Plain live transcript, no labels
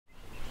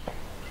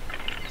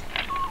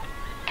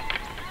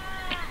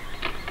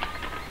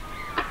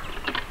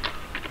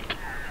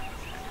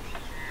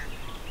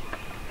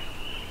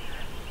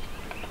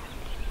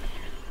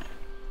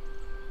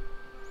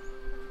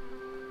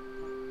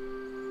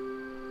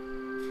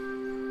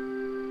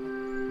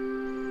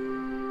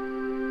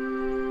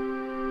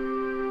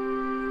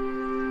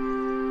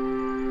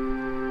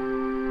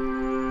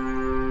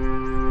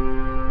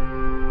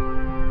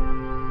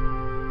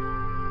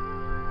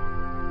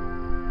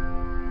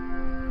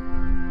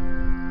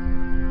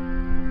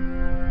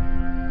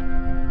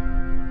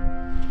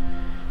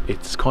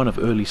It's kind of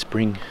early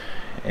spring,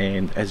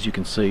 and as you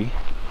can see,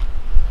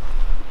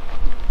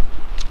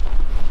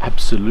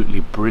 absolutely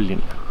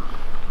brilliant.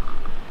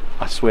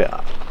 I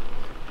swear,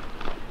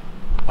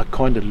 I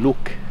kind of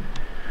look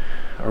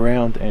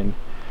around, and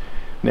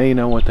now you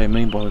know what they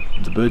mean by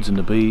the birds and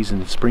the bees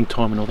and the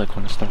springtime and all that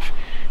kind of stuff.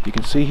 You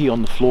can see here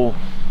on the floor,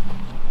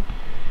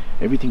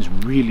 everything's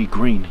really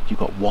green. You've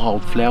got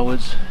wild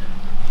flowers,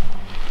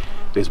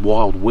 there's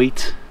wild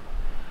wheat,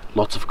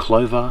 lots of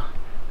clover,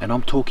 and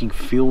I'm talking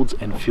fields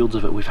and fields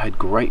of it. We've had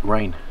great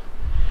rain.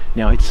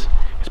 Now it's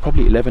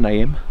probably 11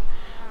 AM,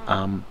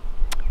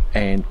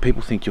 and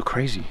people think you're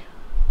crazy.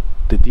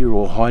 The deer are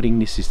all hiding,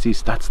 this.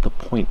 That's the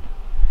point.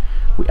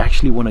 We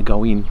actually want to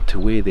go in to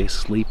where they're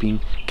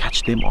sleeping,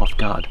 catch them off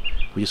guard.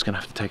 We're just going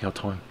to have to take our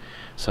time.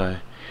 So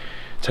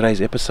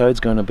today's episode's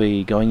going to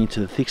be going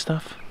into the thick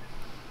stuff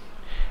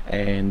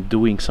and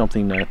doing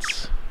something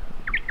that's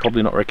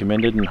probably not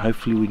recommended, and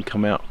hopefully we can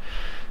come out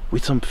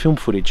with some film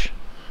footage.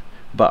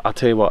 But I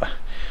tell you what,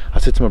 I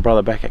said to my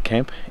brother back at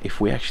camp, if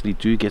we actually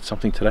do get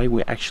something today,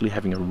 we're actually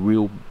having a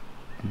real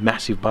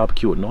massive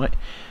barbecue at night,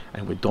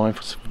 and we're dying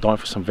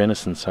for some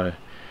venison. So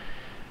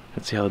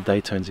let's see how the day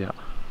turns out.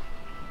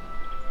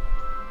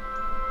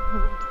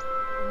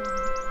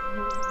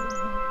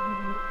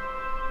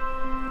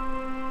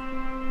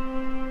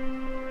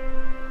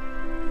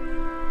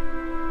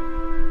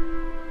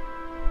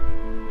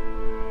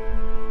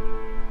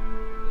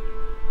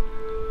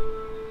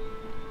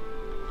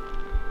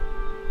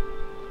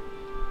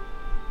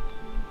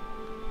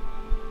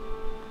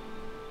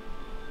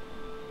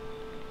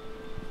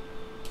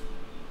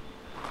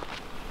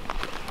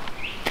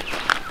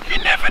 You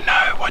never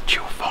know what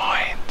you'll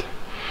find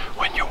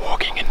when you're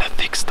walking in the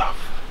thick stuff.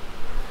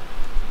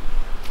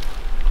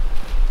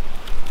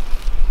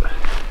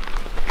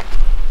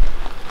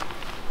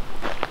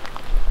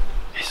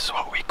 This is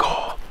what we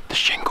call the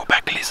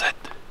shingleback lizard.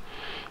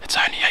 It's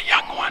only a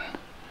young one,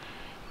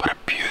 but a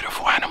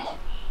beautiful animal.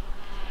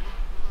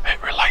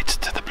 It relates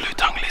to the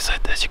blue-tongue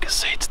lizard, as you can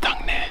see its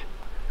tongue there.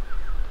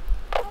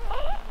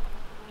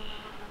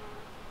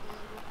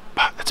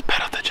 But it's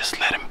better to just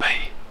let him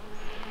be,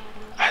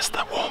 as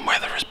the warm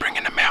weather is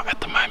bringing them out at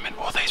the moment,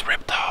 all these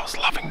reptiles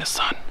loving the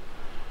sun.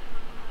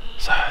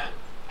 So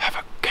have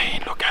a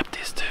keen look at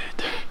this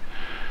dude.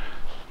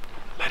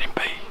 Let him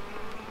be.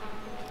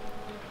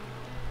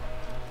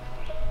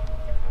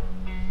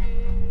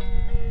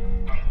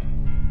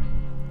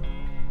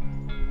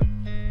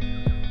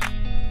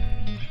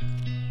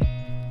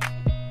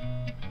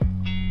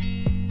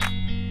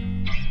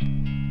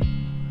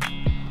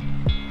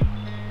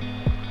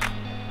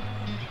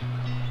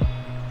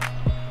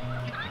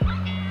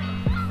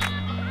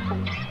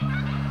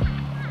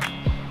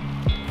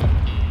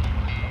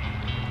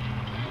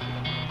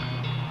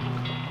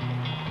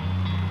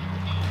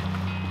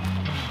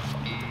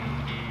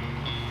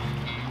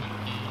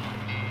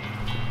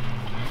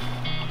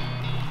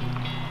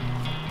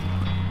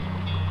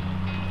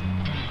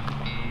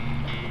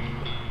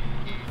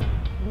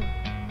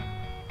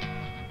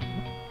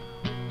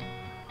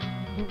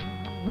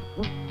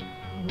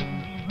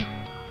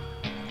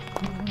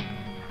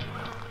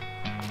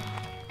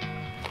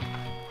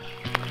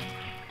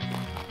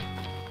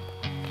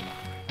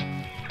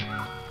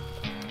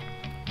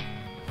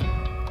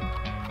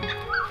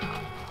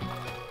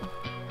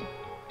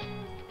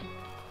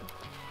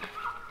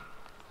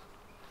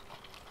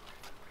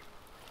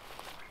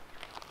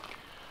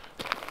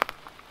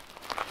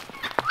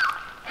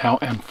 How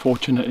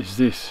unfortunate is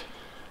this?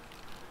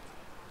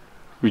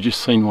 We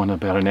just seen one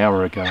about an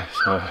hour ago,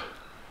 so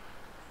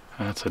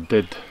that's a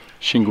dead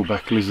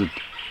shingleback lizard.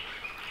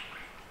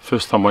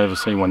 First time I ever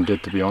seen one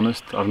dead, to be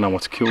honest. I don't know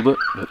what's killed it,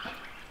 but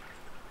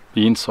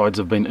the insides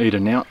have been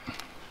eaten out.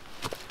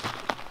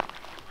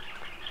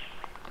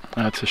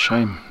 That's a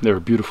shame. They're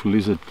a beautiful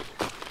lizard,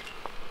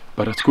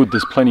 but it's good.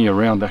 There's plenty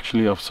around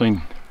actually. I've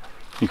seen,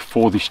 I think,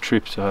 4 this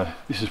trip, so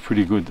this is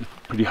pretty good.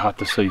 Pretty hard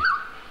to see.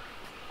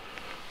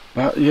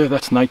 But yeah,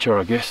 that's nature,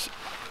 I guess.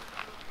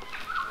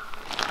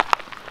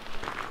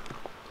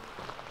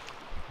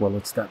 Well,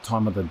 it's that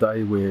time of the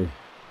day where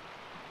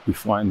we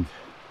find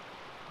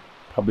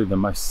probably the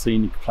most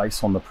scenic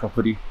place on the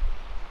property.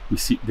 You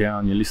sit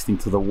down, you're listening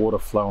to the water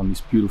flow on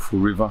this beautiful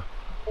river,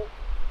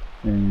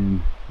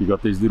 and you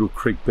got these little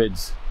creek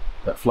beds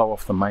that flow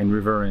off the main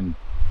river, and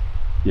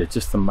yeah,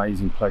 just an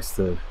amazing place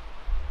to,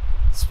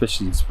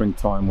 especially in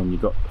springtime when you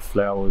got the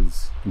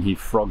flowers and hear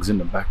frogs in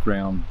the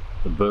background.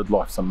 The bird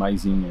life's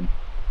amazing, and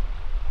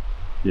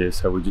yeah,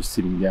 so we're just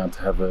sitting down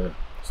to have a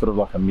sort of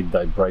like a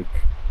midday break,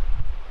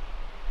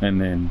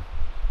 and then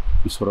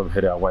we sort of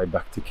head our way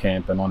back to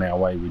camp, and on our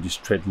way we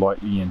just tread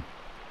lightly, and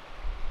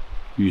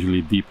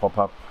usually deer pop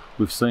up.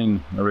 We've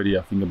seen already,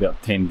 I think,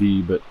 about 10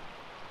 deer, but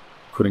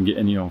couldn't get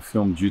any on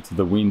film due to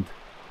the wind.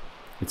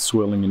 It's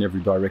swirling in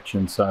every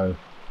direction, so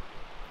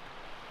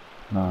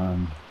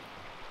we're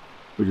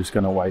just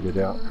going to wait it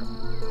out.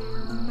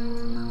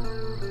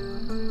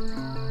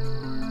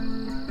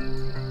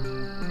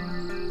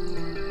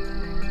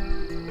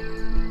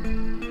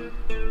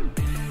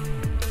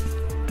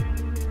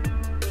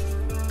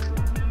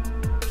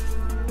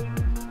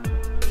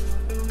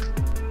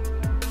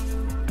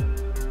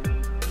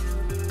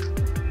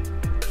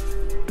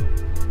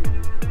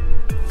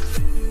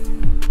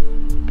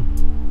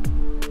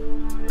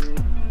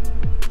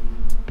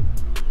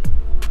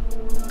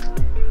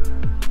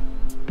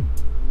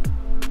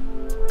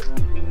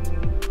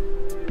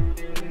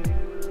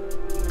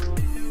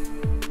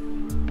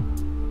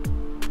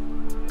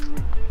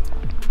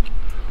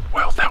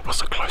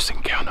 close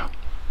encounter.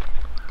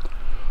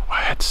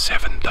 I had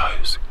 7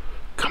 does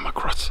come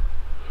across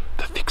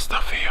the thick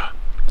stuff here,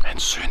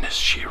 and soon as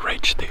she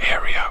reached the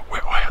area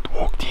where I had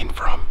walked in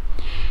from,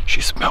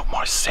 she smelt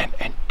my scent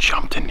and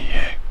jumped in the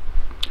air.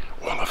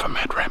 All of them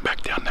had ran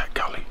back down that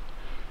gully.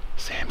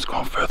 Sam's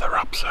gone further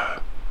up,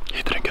 so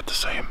he didn't get to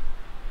see him.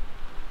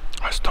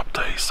 I stopped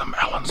to eat some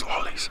Allen's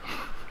lollies.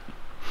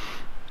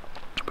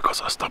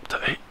 Because I stopped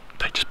to eat,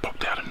 they just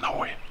popped out of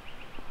nowhere.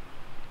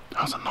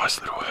 That was a nice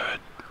little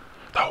herd.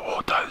 They were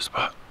all does,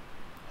 but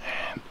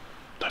and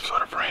they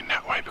sort of ran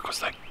that way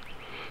because they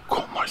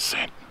caught my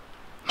scent.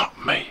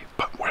 Not me,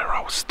 but where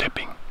I was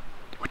stepping,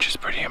 which is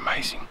pretty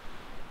amazing.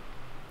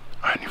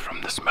 Only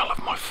from the smell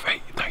of my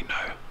feet they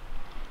know.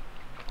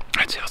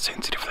 That's how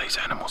sensitive these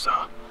animals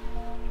are.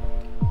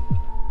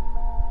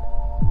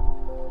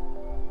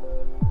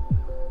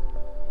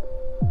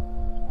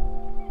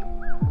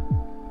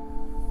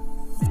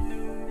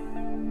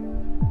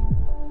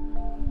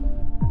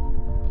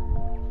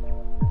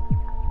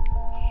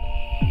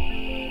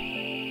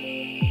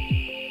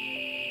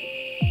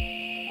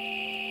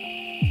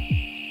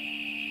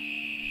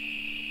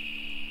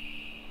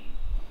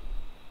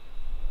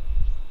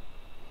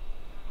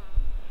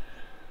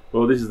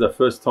 Well, this is the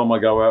first time I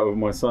go out with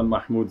my son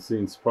Mahmoud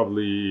since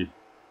probably,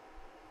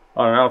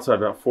 I don't know, I'd say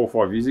about 4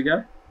 or 5 years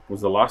ago.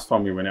 Was the last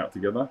time we went out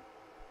together.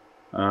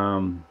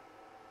 Yeah,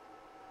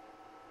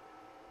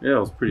 I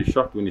was pretty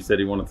shocked when he said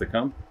he wanted to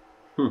come.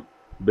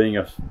 Being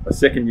a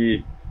second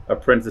year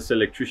apprentice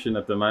electrician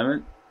at the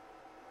moment.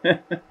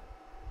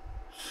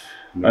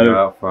 We're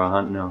out for a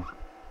hunt now.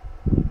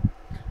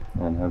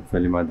 And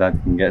hopefully my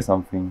dad can get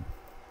something.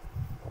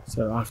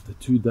 So after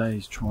 2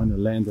 days trying to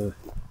land a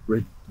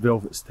red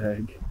velvet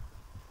stag,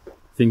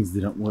 things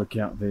didn't work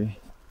out there.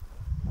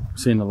 We've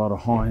seen a lot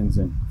of hinds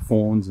and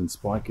fawns and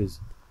spikers,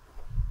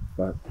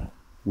 but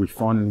we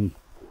finally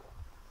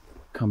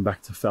come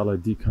back to Fallow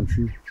deer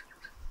country,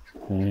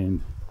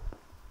 and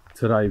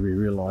today we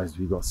realized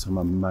we got some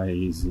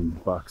amazing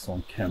bucks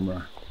on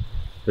camera.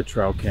 The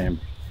trail cam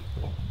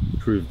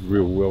proved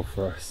real well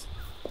for us,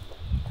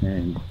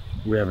 and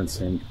we haven't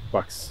seen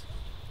bucks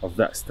of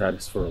that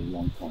status for a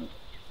long time.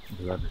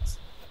 The rabbits.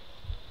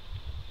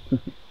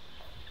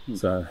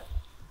 So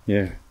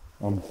yeah,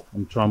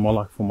 I'm trying my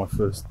luck for my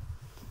first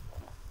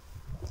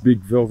big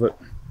velvet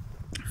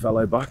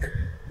fallow buck,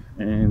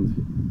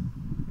 and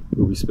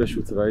it'll be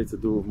special today to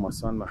do with my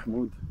son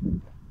Mahmoud.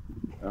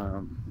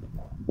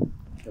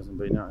 Hasn't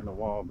been out in a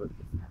while, but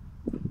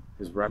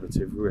there's rabbits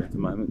everywhere at the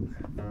moment.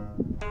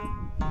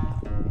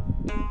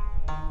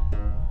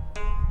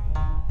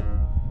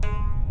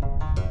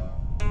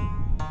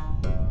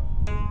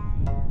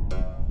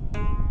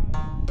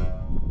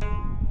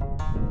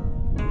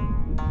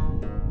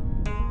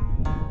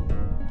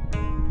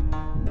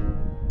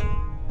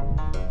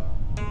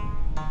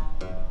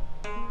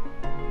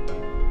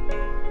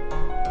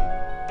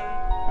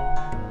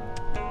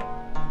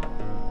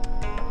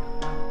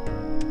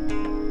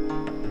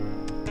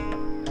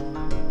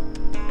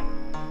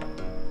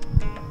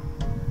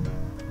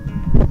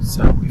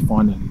 So we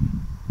finally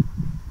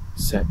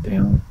sat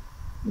down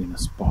in a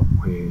spot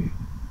where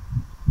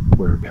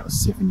we're about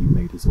 70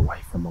 meters away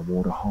from a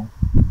waterhole,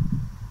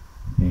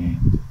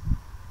 and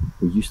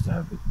we used to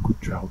have a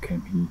good trail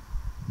cam here,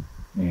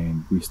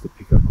 and we used to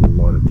pick up a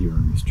lot of deer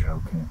on this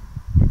trail cam,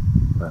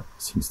 but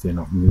since then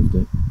I've moved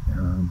it.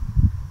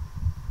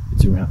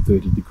 It's around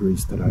 30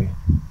 degrees today,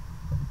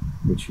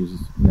 which is,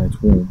 you know,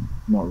 it's warm,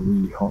 not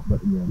really hot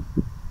but warm.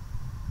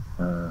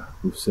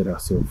 We've set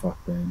ourselves up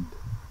and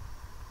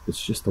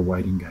it's just a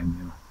waiting game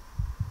now.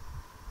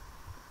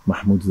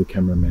 Mahmoud's the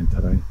cameraman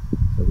today,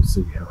 so we'll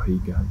see how he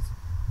goes,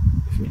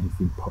 if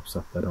anything pops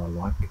up that I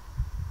like.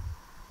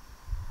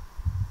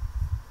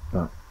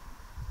 But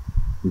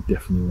we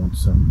definitely want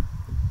some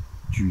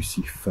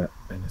juicy fat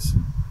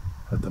venison.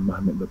 At the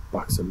moment the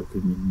bucks are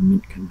looking in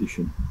mint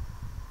condition.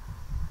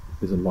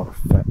 There's a lot of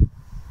fat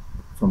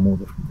from all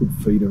the good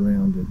feed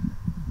around, and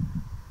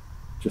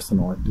just an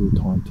ideal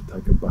time to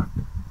take a buck.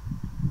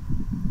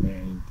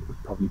 And it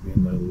would probably be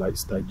in the late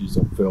stages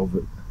of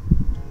velvet.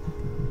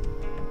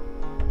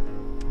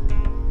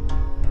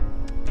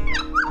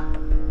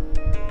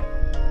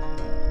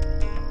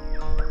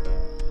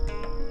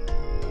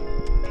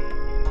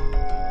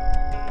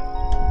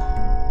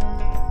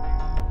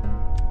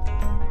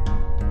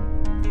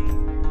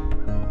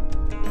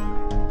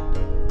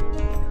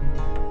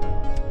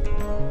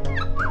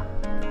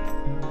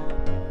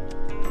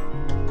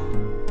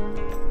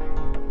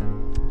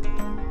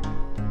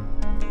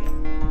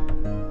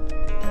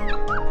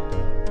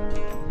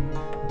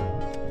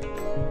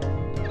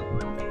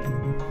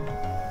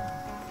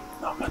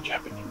 Not much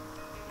happening.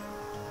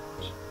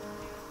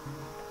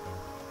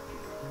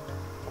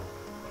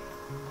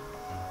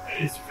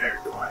 It is very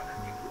quiet.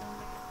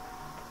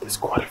 There's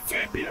quite a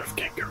fair bit of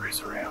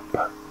kangaroos around,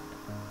 but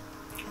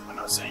we're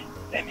not seeing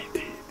any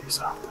deer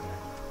this afternoon.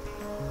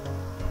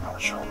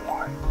 Not sure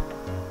why.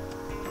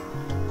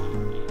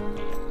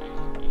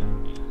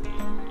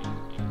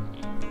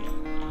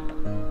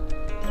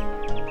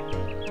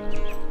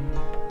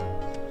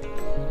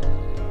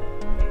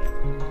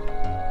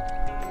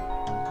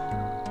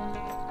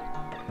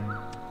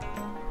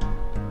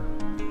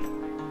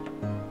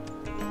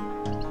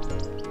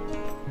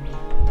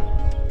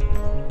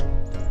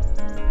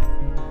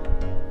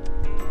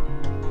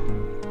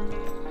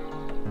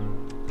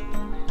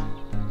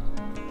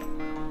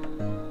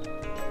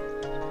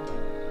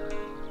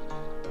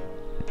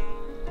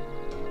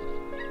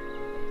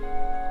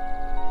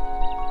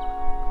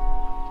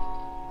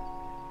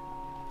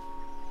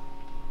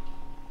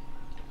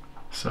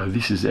 So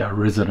this is our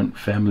resident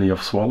family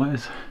of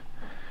swallows.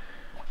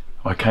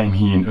 I came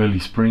here in early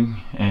spring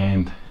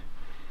and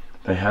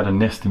they had a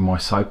nest in my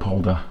soap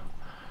holder,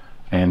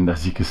 and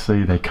as you can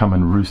see they come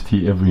and roost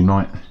here every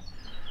night.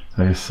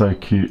 They are so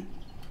cute.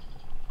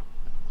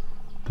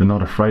 They're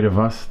not afraid of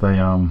us. They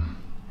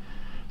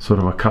sort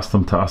of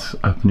accustomed to us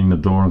opening the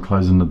door and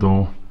closing the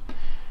door.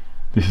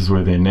 This is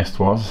where their nest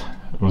was.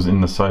 It was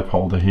in the soap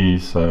holder here,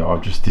 so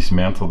I've just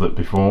dismantled it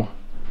before.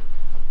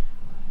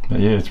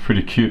 But yeah, it's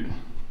pretty cute.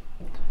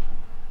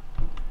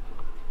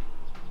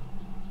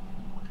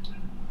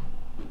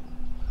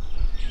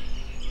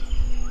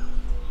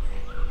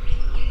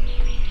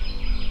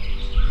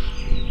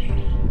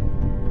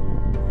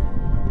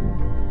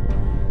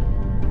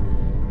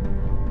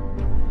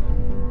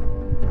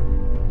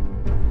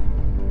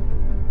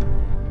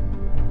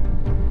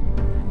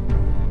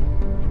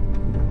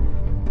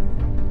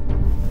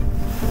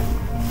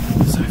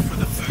 So for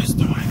the first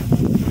time,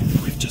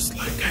 we've just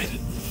located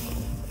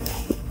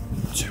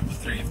 2 or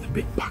 3 of the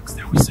big bucks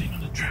that we've seen on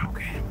the trail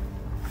cam,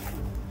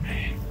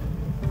 and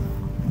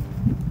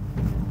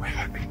we're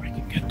hoping we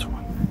can get to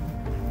them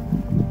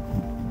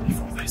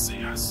before they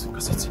see us,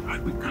 because it's an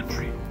open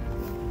country.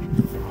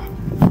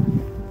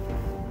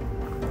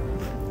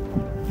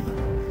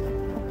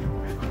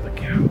 We've got the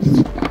cows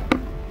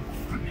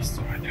on this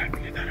side.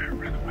 Hopefully they don't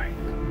run away.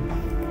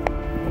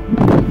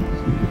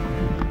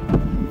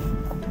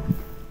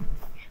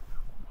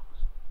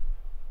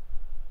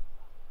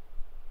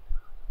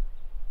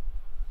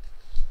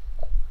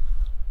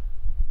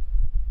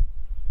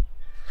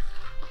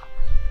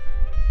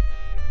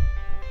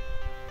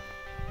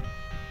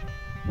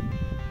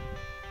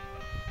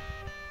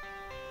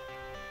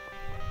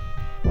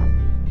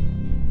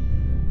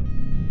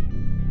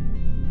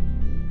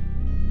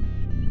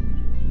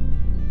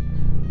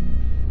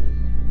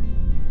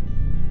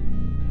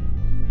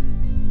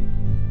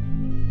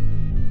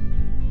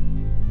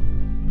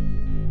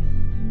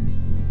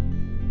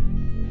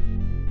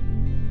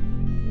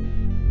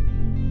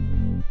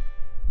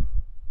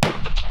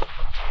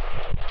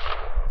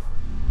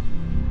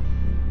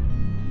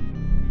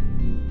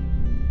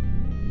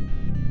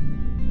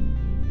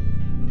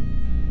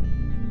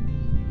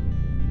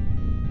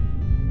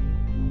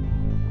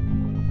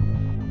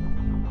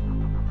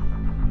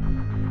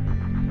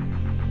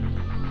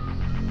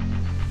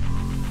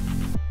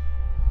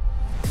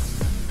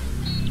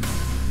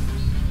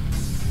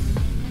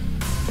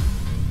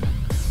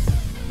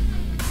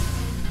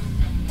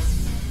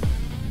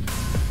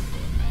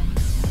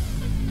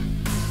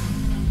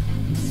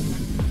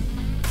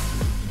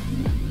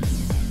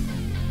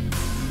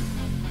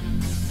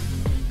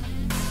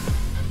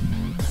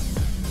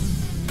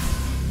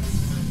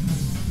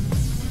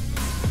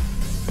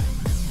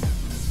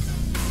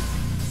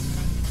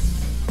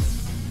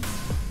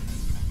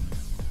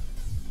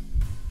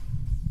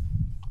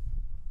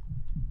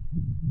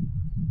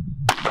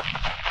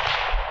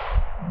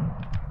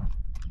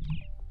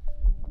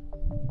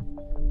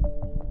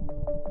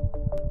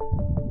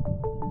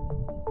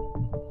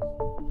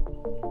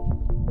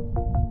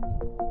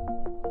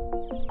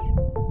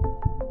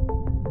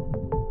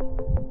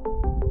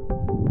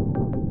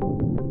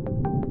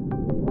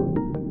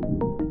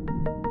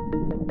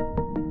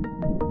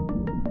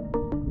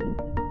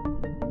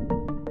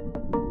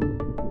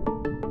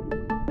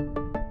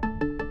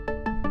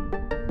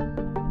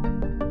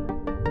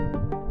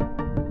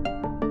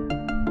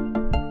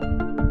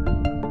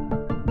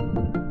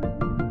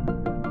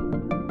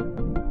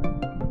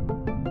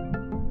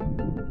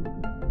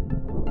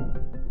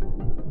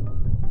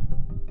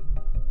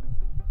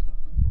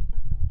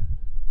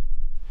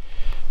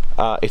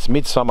 It's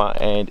midsummer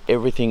and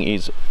everything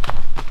is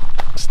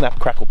snap,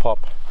 crackle,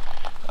 pop.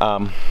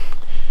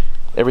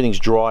 Everything's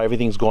dry,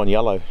 everything's gone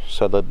yellow,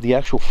 so the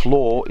actual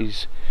floor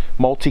is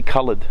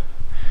multicolored.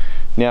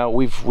 Now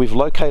we've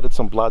located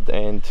some blood,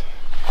 and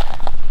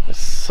it's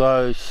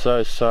so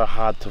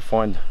hard to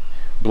find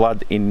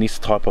blood in this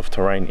type of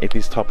terrain, at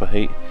this type of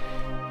heat.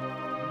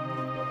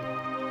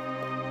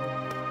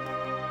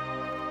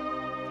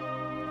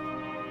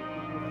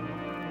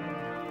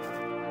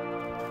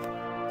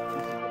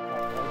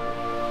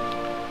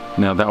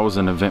 Now that was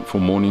an eventful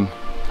morning,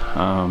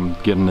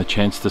 getting a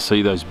chance to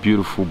see those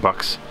beautiful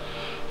bucks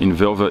in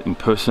velvet in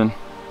person.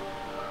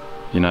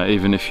 You know,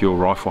 even if you're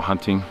rifle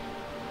hunting,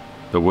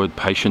 the word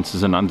patience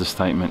is an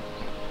understatement.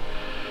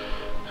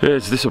 Yeah,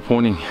 it's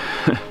disappointing.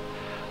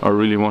 I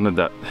really wanted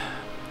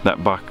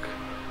that buck.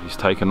 He's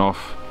taken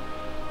off,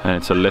 and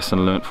it's a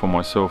lesson learnt for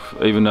myself.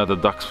 Even though the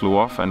ducks flew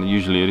off, and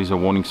usually it is a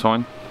warning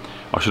sign,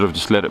 I should have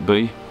just let it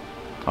be.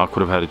 I could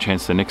have had a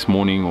chance the next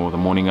morning or the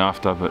morning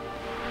after, but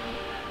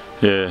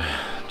yeah,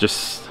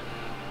 just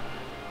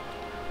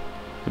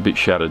a bit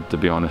shattered, to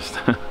be honest.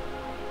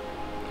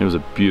 It was a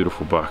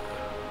beautiful buck.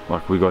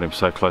 Like, we got him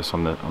so close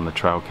on the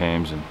trail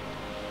cams, and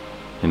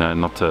you know,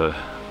 not to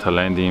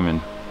land him, and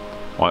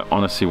I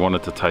honestly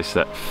wanted to taste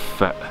that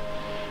fat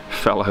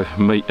fallow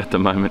meat at the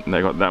moment, and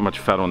they got that much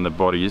fat on their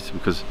bodies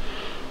because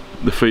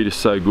the feed is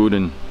so good,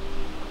 and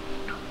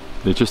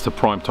they're just a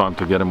prime time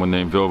to get them when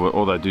they're in velvet.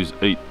 All they do is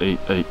eat, eat,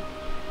 eat.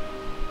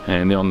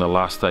 and they're on the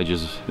last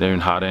stages. They're in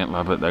hard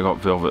antler, but they got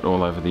velvet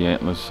all over the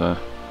antlers, so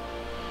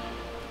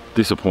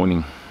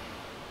disappointing.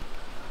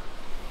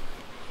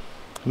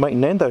 Mate,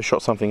 Nando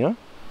shot something, huh?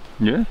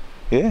 Yeah?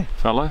 Yeah.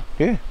 Fallow?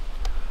 Yeah.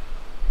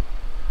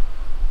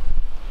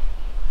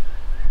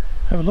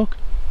 Have a look.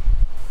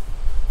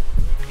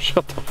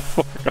 Shut the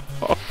fuck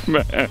up,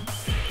 man.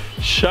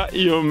 Shut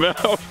your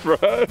mouth,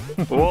 bro.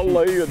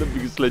 Wallah, you're the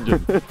biggest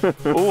legend.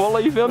 Oh, Wallah,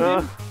 you found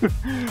him?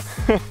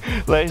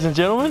 Ladies and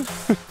gentlemen,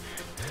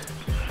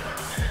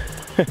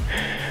 I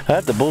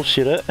had to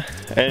bullshit it,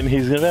 and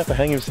he's gonna have to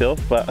hang himself,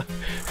 but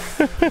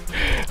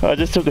I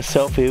just took a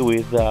selfie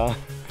with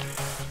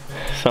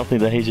something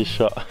that he just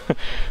shot.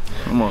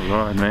 Oh my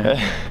god, man.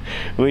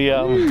 We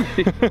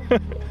honestly,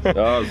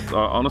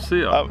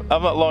 I'm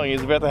not lying,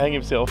 he's about to hang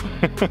himself.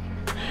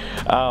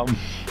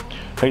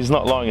 He's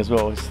not lying as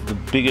well. It's the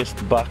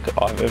biggest buck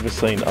I've ever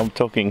seen. I'm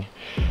talking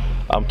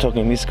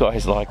this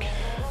guy's like,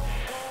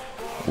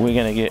 we're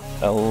gonna get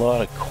a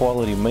lot of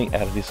quality meat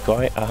out of this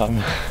guy.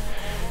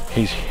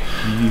 He's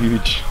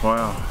huge.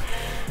 wow.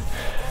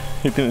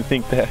 He didn't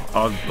think that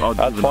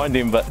I'd find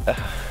him, but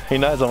he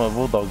knows I'm a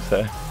bulldog,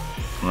 so.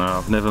 No,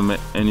 I've never met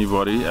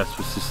anybody as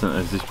persistent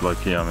as this bloke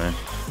here, man.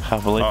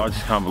 Can't believe it. I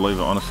just can't believe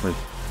it, honestly.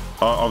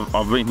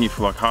 I've been here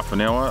for like half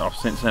an hour. I've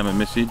sent Sam a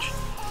message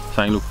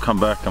saying, look, come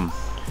back. I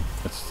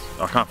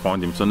can't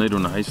find him. It's a needle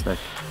in a haystack.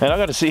 And I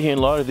got to sit here and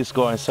lie to this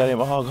guy and say to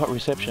him, oh, I got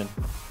reception.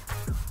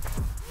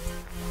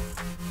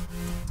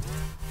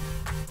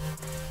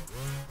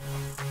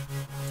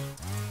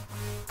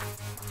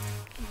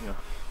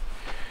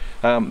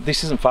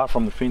 This isn't far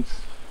from the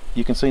fence.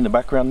 You can see in the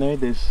background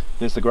there's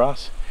the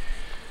grass.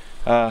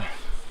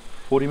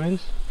 40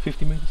 metres,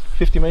 50 metres,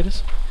 50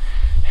 metres.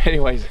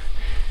 Anyways,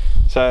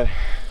 so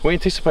we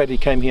anticipated he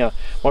came here.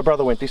 My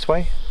brother went this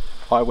way,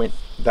 I went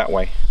that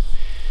way.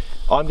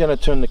 I'm going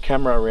to turn the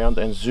camera around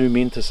and zoom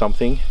into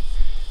something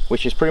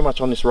which is pretty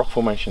much on this rock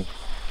formation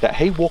that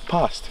he walked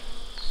past.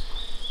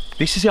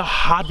 This is how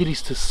hard it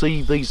is to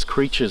see these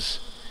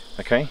creatures,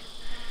 okay?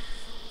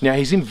 Now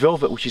he's in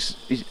velvet, which is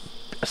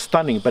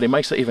stunning, but it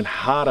makes it even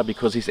harder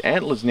because his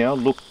antlers now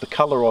look the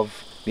color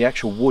of the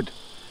actual wood,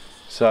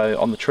 so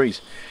on the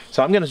trees.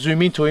 So I'm going to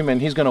zoom into him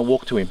and he's going to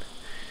walk to him.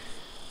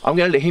 I'm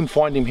going to let him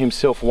find him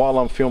himself while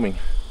I'm filming.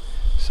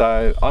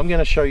 So I'm going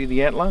to show you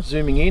the antler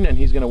zooming in and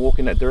he's going to walk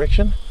in that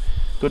direction.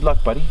 Good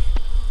luck, buddy.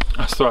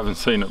 I still haven't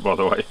seen it, by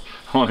the way.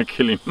 I want to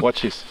kill him.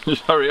 Watch this.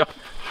 Just hurry up.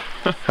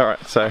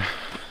 Alright, so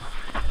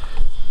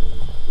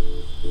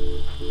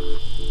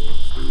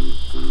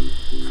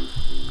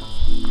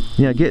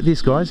now get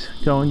this, guys.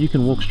 Go on, you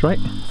can walk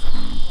straight.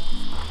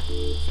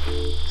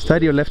 Stay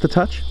to your left a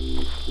touch.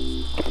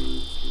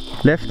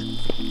 Left.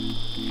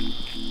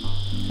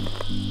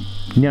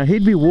 Now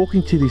he'd be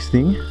walking to this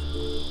thing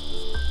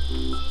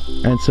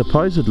and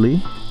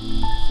supposedly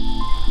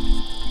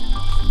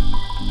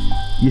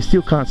you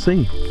still can't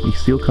see. You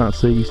still can't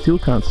see. You still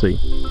can't see.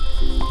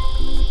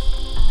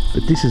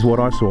 But this is what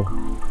I saw.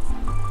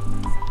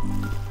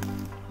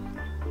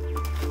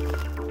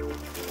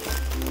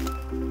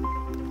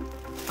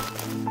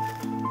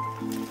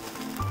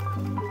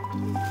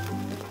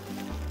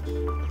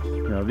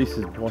 Now this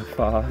is by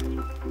far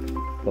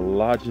the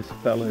largest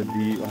fallow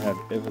deer I have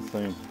ever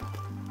seen.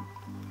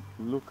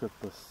 Look at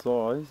the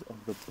size of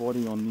the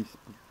body on this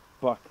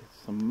buck.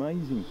 It's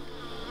amazing.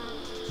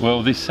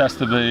 Well, this has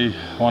to be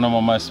one of my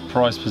most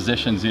prized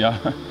possessions here.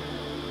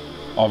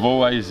 I've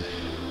always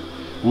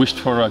wished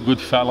for a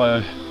good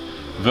fallow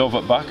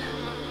velvet buck,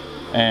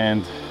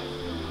 and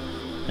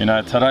you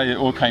know, today it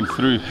all came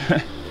through.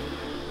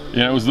 You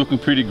know, it was looking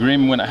pretty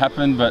grim when it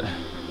happened, but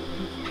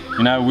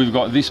you know, we've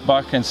got this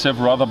buck and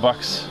several other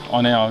bucks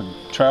on our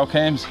trail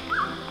cams,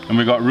 and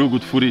we've got real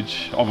good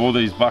footage of all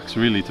these bucks,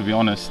 really, to be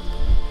honest.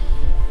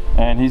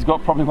 And he's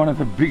got probably one of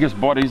the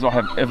biggest bodies I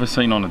have ever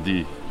seen on a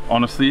deer.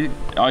 Honestly,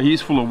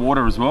 he's full of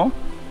water as well.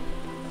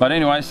 But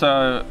anyway,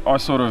 so I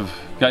sort of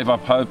gave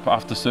up hope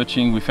after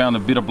searching. We found a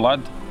bit of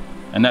blood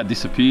and that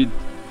disappeared.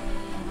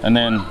 And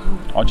then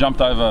I jumped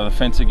over the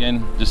fence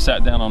again, just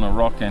sat down on a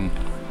rock, and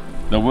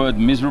the word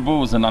miserable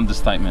was an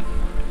understatement.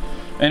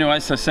 Anyway,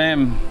 so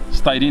Sam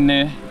stayed in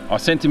there. I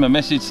sent him a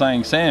message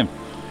saying, Sam,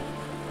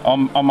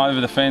 I'm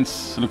over the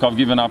fence. Look, I've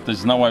given up.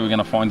 There's no way we're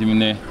gonna find him in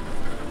there.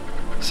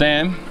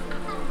 Sam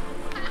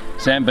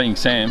being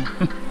Sam,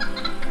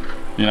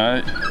 you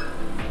know,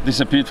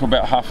 disappeared for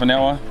about half an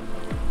hour,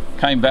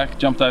 came back,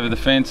 jumped over the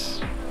fence,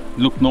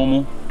 looked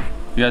normal.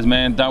 He goes,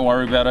 man, don't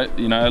worry about it,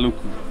 you know,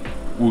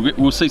 look,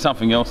 we'll see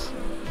something else,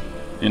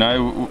 you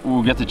know,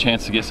 we'll get the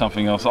chance to get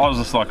something else. I was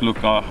just like,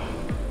 look,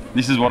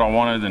 this is what I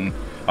wanted, and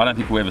I don't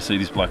think we'll ever see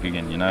this bloke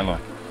again, you know,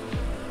 like.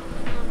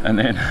 And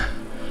then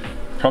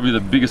probably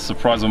the biggest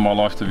surprise of my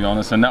life, to be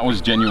honest, and that was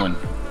genuine.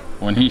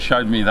 When he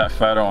showed me that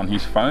photo on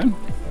his phone,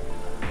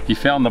 he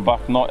found the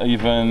buck not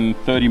even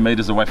 30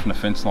 meters away from the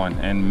fence line,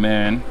 and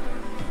man,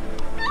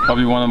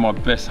 probably one of my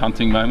best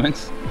hunting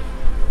moments,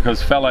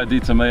 because fallow deer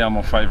to me are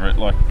my favorite.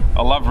 Like,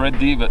 I love red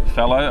deer, but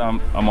fallow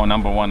are my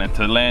number one, and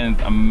to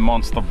land a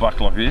monster buck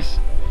like this,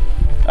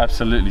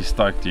 absolutely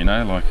stoked, you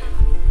know, like.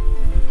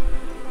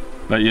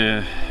 But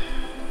yeah,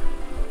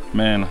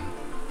 man,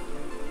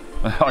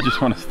 I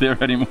just want to stare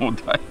at him all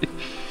day.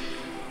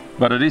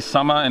 But it is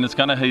summer and it's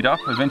going to heat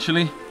up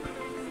eventually.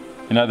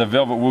 You know, the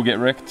velvet will get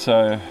wrecked,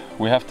 so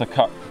we have to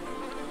cut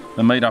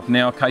the meat up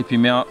now, cape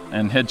him out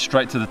and head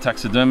straight to the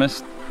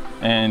taxidermist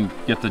and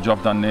get the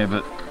job done there.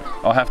 But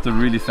I'll have to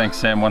really thank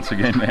Sam once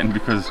again, man,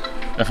 because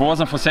if it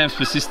wasn't for Sam's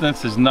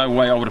persistence, there's no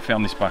way I would have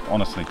found this buck,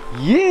 honestly.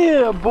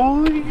 Yeah,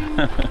 boy.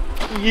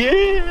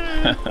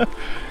 Yeah.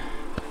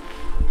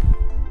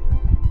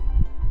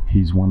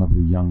 He's one of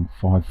the young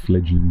 5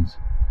 fledglings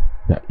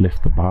that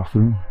left the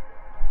bathroom.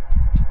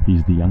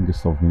 He's the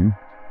youngest of them,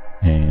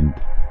 and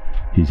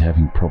he's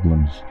having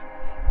problems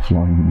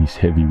flying in this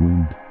heavy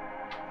wind.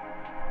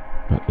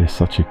 But they're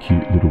such a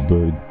cute little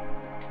bird,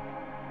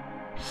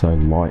 so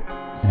light,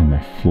 and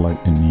they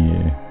float in the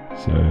air,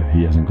 so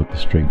he hasn't got the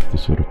strength to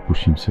sort of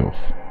push himself.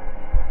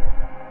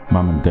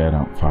 Mum and Dad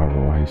aren't far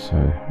away, so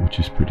which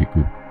is pretty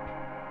good.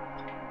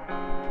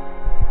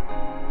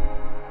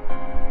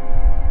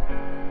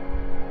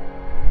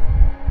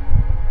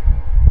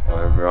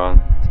 Hi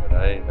everyone,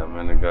 today I'm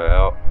gonna go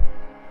out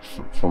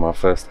for my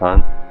first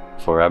hunt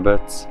for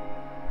rabbits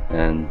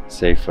and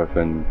see if I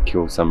can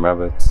kill some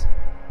rabbits.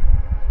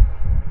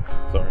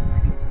 Sorry,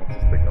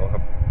 just to go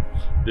up.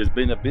 There's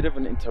been a bit of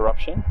an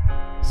interruption.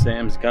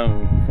 Sam's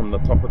going from the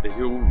top of the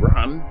hill,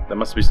 run. There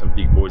must be some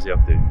big boys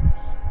out there.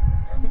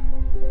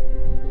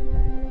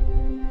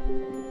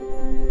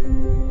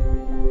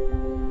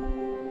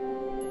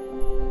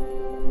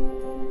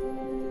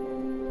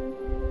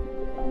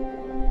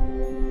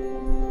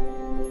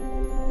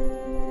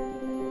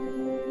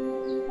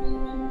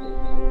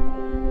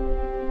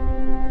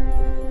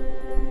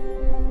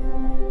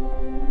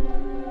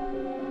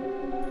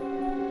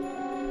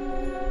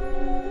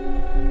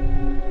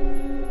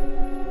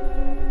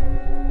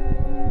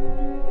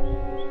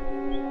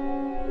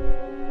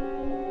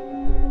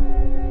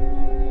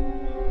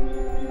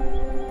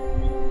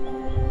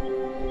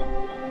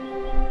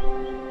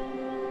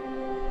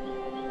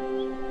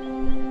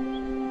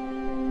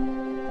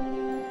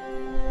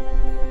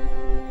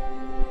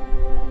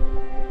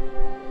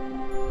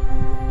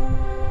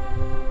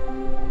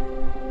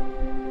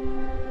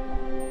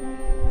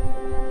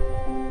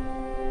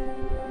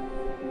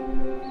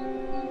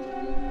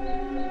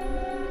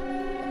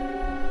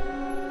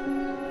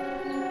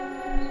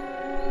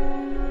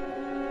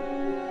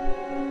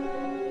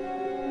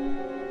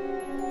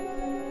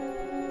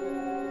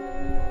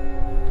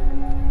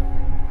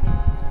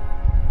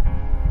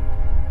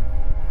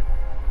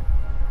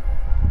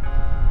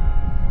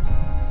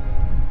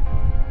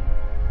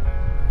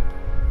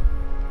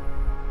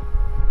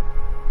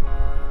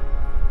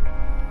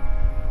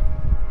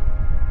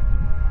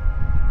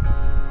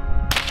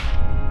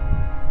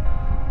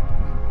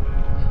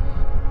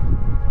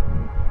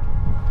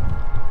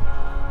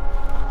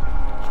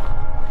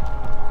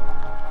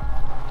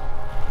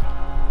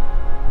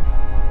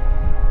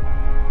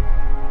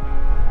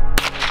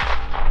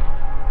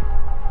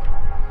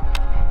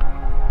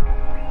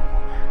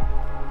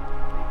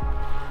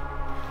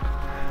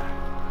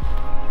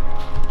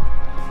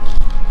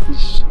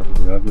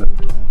 Rabbit.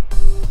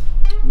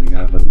 I'm gonna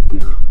have a look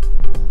now.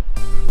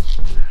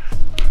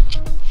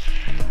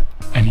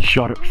 And he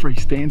shot it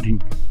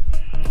freestanding.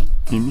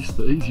 He missed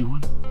the easy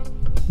one.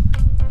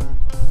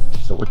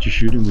 So what you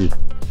shooting with?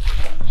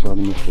 Shot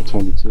him with the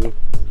 22,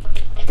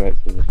 straight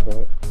to the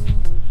throat.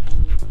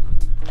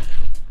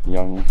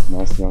 Young,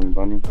 nice young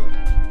bunny.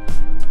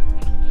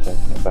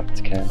 Taking it back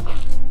to camp.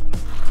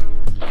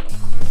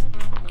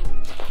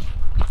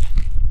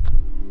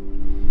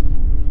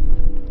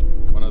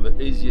 One of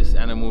the easiest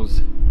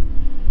animals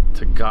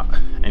to gut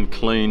and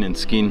clean and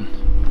skin.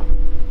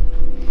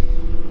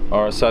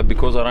 Alright, so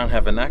because I don't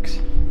have an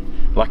axe,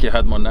 lucky I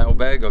had my nail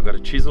bag, I got a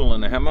chisel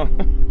and a hammer.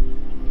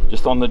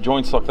 Just on the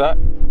joints like that.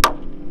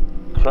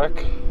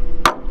 Crack.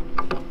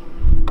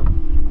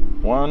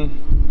 1,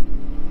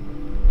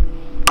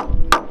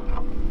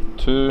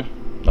 2,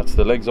 that's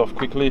the legs off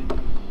quickly.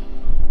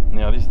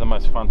 Now this is the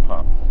most fun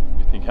part.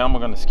 You think, how am I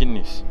going to skin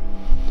this?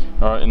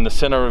 Alright, in the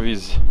center of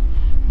his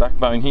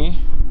backbone here,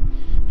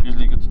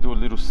 usually you get to do a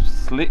little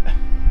slit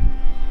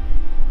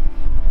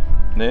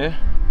there.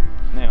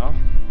 Now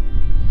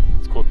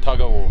it's called tug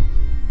of war.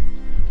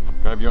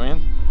 Grab your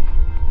end.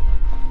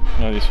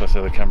 Now this way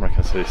so the camera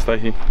can see. Stay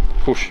here.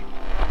 Push.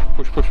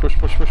 Push, push, push,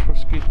 push, push,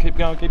 push. Keep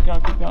going, keep going,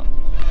 keep going.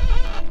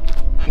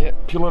 Yeah,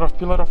 peel it off,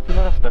 peel it off, peel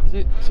it off. That's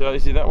it. See how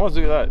easy that was?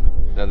 Look at that.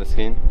 Now the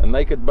skin. A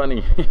naked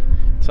bunny.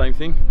 Same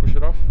thing. Push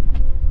it off.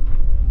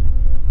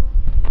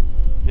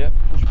 Yep,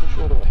 push, push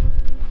all the way.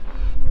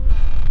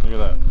 Look at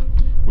that.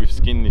 We've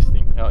skinned this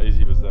thing. How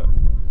easy was that?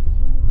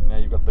 Now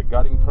you've got the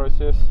gutting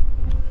process.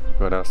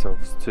 Got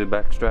ourselves 2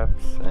 back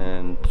straps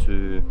and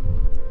 2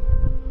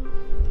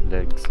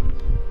 legs.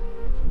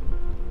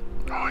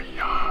 Oh,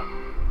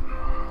 yum.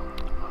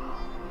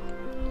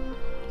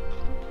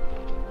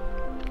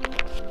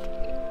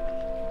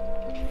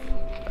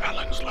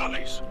 Alan's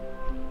lollies.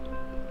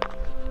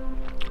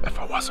 If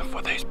it wasn't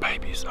for these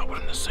babies, I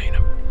wouldn't have seen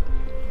them.